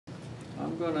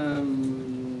gonna,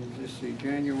 let's see,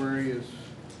 January is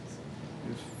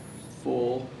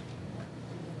full.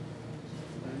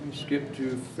 Let me skip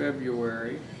to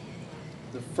February.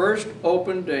 The first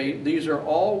open date, these are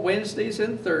all Wednesdays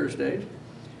and Thursdays,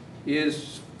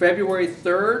 is February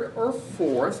 3rd or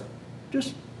 4th.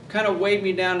 Just kind of weigh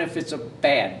me down if it's a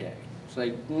bad day.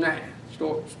 Say, nah,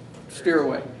 steer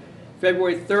away.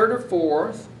 February 3rd or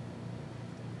 4th,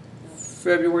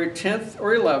 February 10th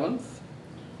or 11th,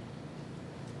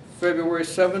 February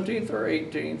 17th or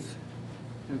 18th,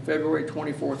 and February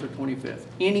 24th or 25th.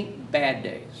 Any bad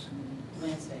days?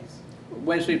 Wednesdays.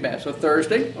 Wednesday bad, so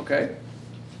Thursday, okay.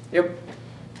 Yep,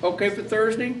 okay for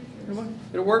Thursday?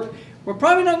 It'll work? We're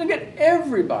probably not gonna get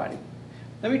everybody.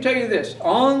 Let me tell you this,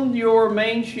 on your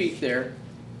main sheet there,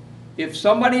 if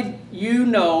somebody you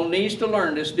know needs to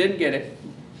learn this, didn't get it,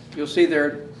 you'll see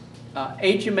there,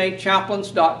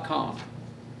 HMAchaplains.com.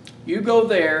 You go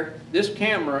there, this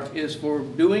camera is for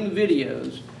doing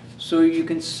videos, so you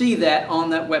can see that on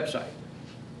that website.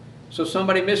 So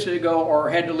somebody missed it to go or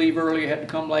had to leave early, had to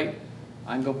come late,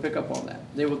 I can go pick up on that.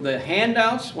 The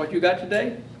handouts, what you got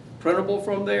today, printable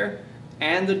from there,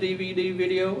 and the DVD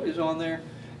video is on there,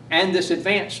 and this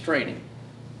advanced training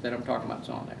that I'm talking about is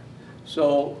on there.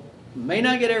 So, may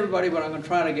not get everybody, but I'm going to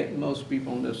try to get most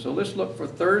people on this. So let's look for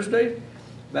Thursday.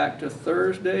 Back to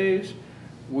Thursdays.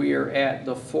 We are at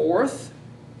the 4th.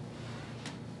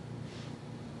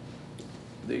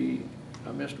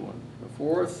 I missed one. The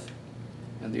 4th,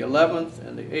 and the 11th,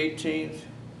 and the 18th,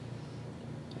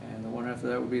 and the one after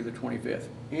that would be the 25th.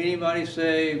 Anybody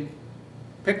say,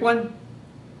 pick one?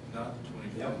 Not the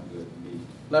 25th. Good.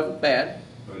 11th bad.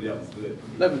 Oh, yeah, good.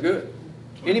 11th good.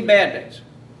 Any bad days?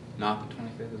 Not the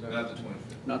 25th, is that? Not the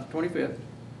 25th. Not the 25th.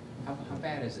 How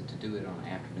bad is it to do it on an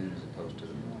afternoon as opposed to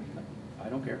the morning? I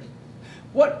don't care.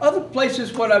 What other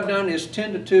places, what I've done is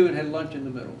 10 to 2 and had lunch in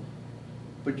the middle.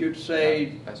 But you'd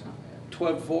say That's not bad.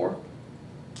 12 to 4?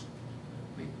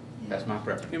 That's my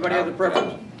preference. Anybody have the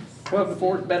preference? 12 to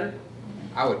 4 is better?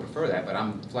 I would prefer that, but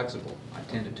I'm flexible. I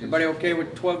tend to. Everybody okay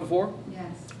with 12 to 4? Yes.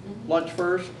 Lunch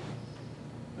first,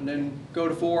 and then go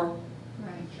to 4? Right,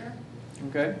 sure.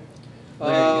 Okay.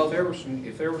 Larry,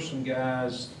 if there were some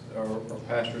guys or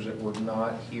pastors that were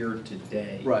not here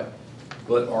today, Right.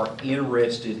 but are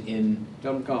interested in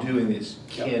Don't come. doing this,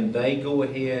 can they go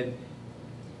ahead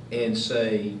and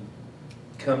say,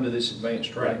 come to this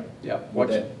advanced training? Yeah.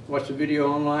 Would Watch the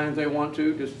video online if they want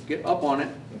to. Just get up on it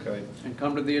Okay, and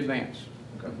come to the advance.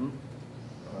 okay, Mhm.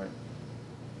 all right.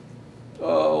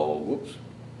 Oh, whoops.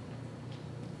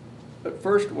 The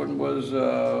first one was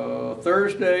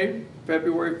Thursday,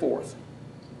 February 4th. Is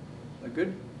that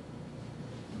good?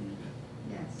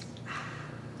 Yes.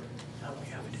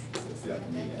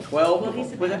 12? Well, he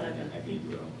said Was that? 11.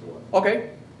 Okay.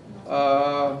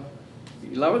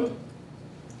 11th?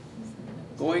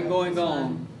 Going,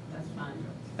 gone. That's fine.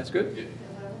 That's good?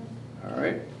 All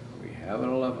right. We have an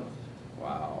 11th.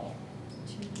 Wow.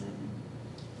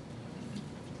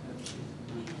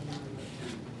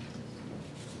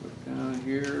 Look down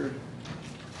here.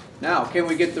 Now, can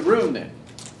we get the room then?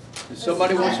 If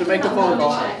somebody wants to make a phone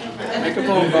call, make a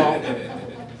phone call.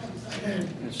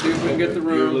 And see if we can get the You're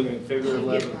room. looking at February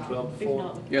 11th, 12 to If 4?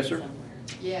 not, we can Yes, sir. somewhere.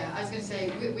 Yeah, I was gonna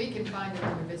say, we can find a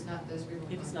room if it's not this, we will.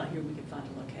 If it's not here, we can find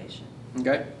a location.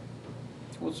 Okay.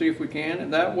 We'll see if we can.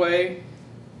 And that way,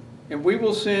 and we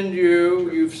will send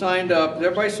you, you've signed up. Did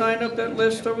everybody sign up that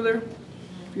list over there?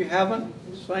 If you haven't,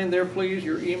 sign there, please.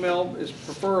 Your email is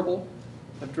preferable.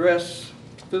 Address,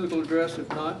 physical address if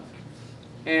not.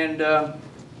 And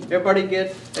everybody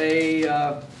get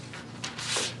a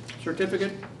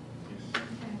certificate?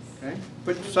 Okay.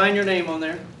 Sign your name on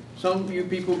there. Some of you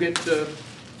people get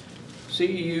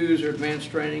CEUs or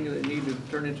advanced training that need to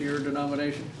turn into your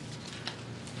denomination.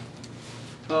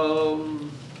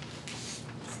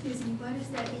 Excuse me, what is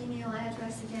that email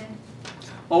address again?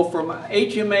 Oh, from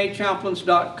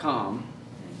HMAchaplains.com.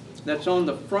 That's on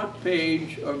the front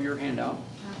page of your handout. Oh,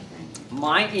 thank you.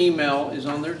 My email is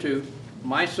on there too.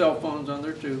 My cell phone's on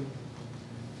there too.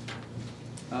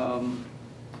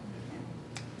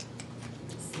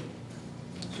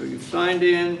 So you've signed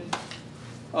in.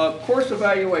 Course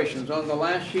evaluations on the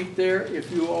last sheet there.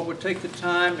 If you all would take the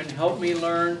time and help me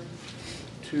learn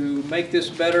to make this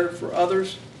better for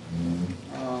others.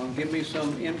 Give me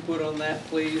some input on that,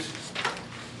 please.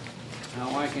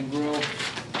 How I can grow.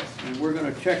 And we're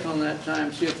going to check on that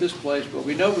time, see if this place, but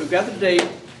we know we've got the date.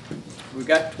 We've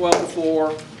got 12 to 4.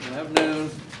 We'll have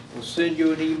noon. We'll send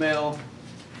you an email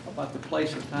about the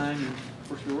place and time.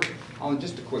 for sure.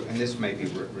 Just a quick, and this may be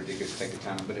ridiculous, take the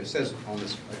time, but it says on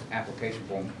this application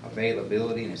form,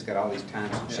 availability, and it's got all these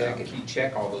times to check. Yeah. If you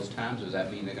check all those times, does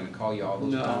that mean they're gonna call you all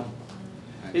those No. times?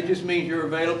 It just means you're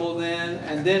available then,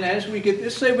 and then as we get,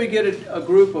 let's say we get a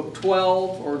group of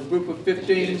 12 or a group of Get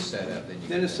 15, it set up, then you.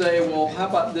 then can- to say, well, how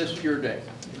about this your day,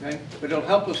 okay? But it'll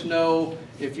help us know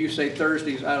if you say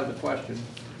Thursday's out of the question,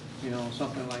 you know,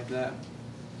 something like that.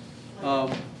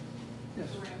 Yes.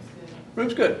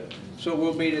 Room's good. So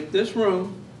we'll meet at this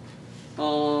room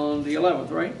on the 11th,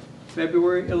 right?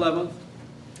 February 11th,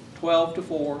 12 to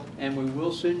 4, and we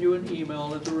will send you an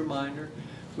email as a reminder.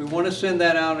 We want to send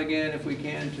that out again if we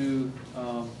can to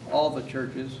all the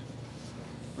churches,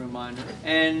 reminder,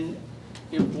 and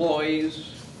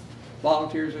employees,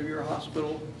 volunteers of your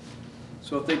hospital.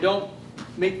 So if they don't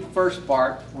meet the first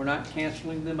part, we're not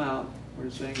canceling them out. We're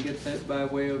just saying get that by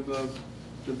way of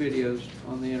the videos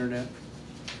on the internet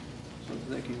so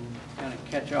that they can kind of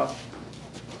catch up.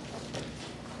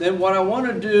 Then what I want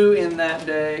to do in that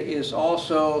day is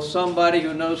also somebody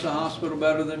who knows the hospital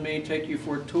better than me take you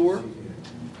for a tour.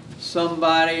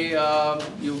 Somebody,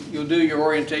 you'll do your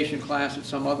orientation class at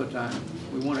some other time.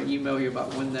 We want to email you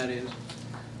about when that is.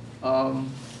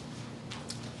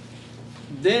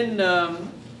 Then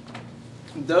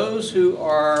those who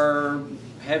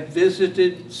have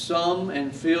visited some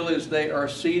and feel as they are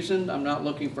seasoned, I'm not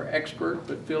looking for expert,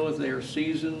 but feel as they are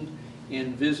seasoned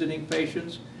in visiting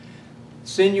patients,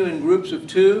 send you in groups of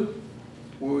 2,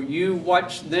 where you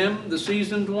watch them, the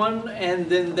seasoned one,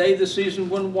 and then they, the seasoned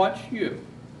one, watch you.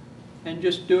 And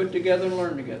just do it together and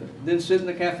learn together. Then sit in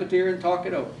the cafeteria and talk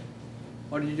it over.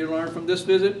 What did you learn from this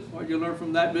visit? What did you learn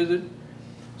from that visit?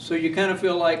 So you kind of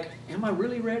feel like, am I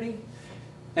really ready?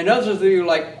 And others of you are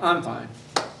like, I'm fine.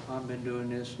 I've been doing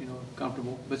this, you know,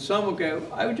 comfortable. But some will go,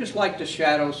 I would just like to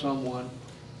shadow someone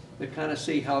to kind of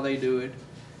see how they do it.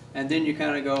 And then you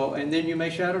kind of go, and then you may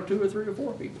shadow 2 or 3 or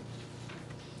 4 people.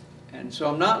 And so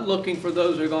I'm not looking for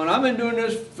those who are going, I've been doing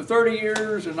this for 30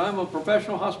 years and I'm a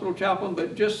professional hospital chaplain,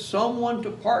 but just someone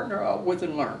to partner up with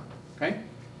and learn, okay?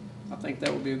 I think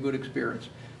that would be a good experience.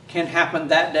 Can happen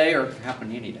that day or can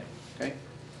happen any day, okay?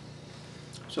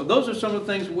 So those are some of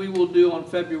the things we will do on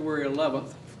February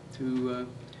 11th to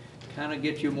kind of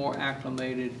get you more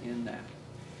acclimated in that.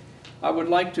 I would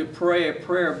like to pray a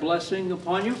prayer blessing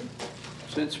upon you.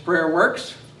 Since prayer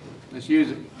works, let's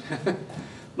use it.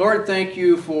 Lord, thank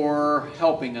you for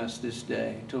helping us this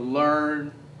day to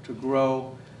learn, to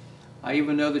grow. I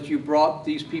even know that you brought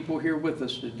these people here with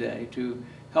us today to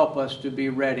help us to be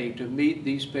ready to meet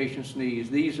these patients' needs.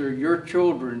 These are your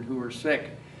children who are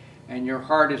sick and your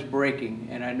heart is breaking.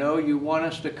 And I know you want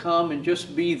us to come and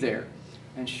just be there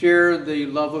and share the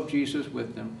love of Jesus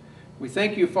with them. We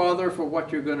thank you, Father, for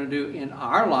what you're going to do in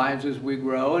our lives as we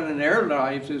grow and in their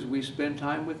lives as we spend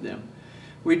time with them.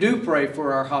 We do pray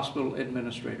for our hospital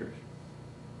administrators,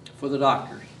 for the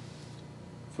doctors,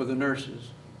 for the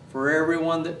nurses, for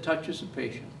everyone that touches a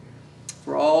patient,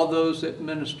 for all those that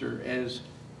minister as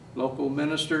local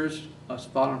ministers, us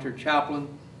volunteer chaplain,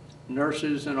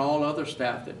 nurses, and all other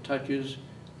staff that touches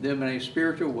them in a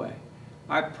spiritual way.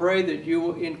 I pray that you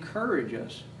will encourage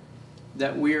us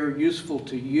that we are useful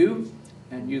to you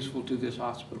and useful to this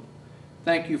hospital.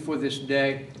 Thank you for this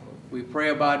day. We pray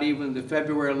about even the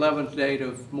February 11th date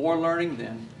of more learning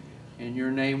then. In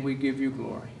your name we give you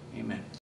glory. Amen.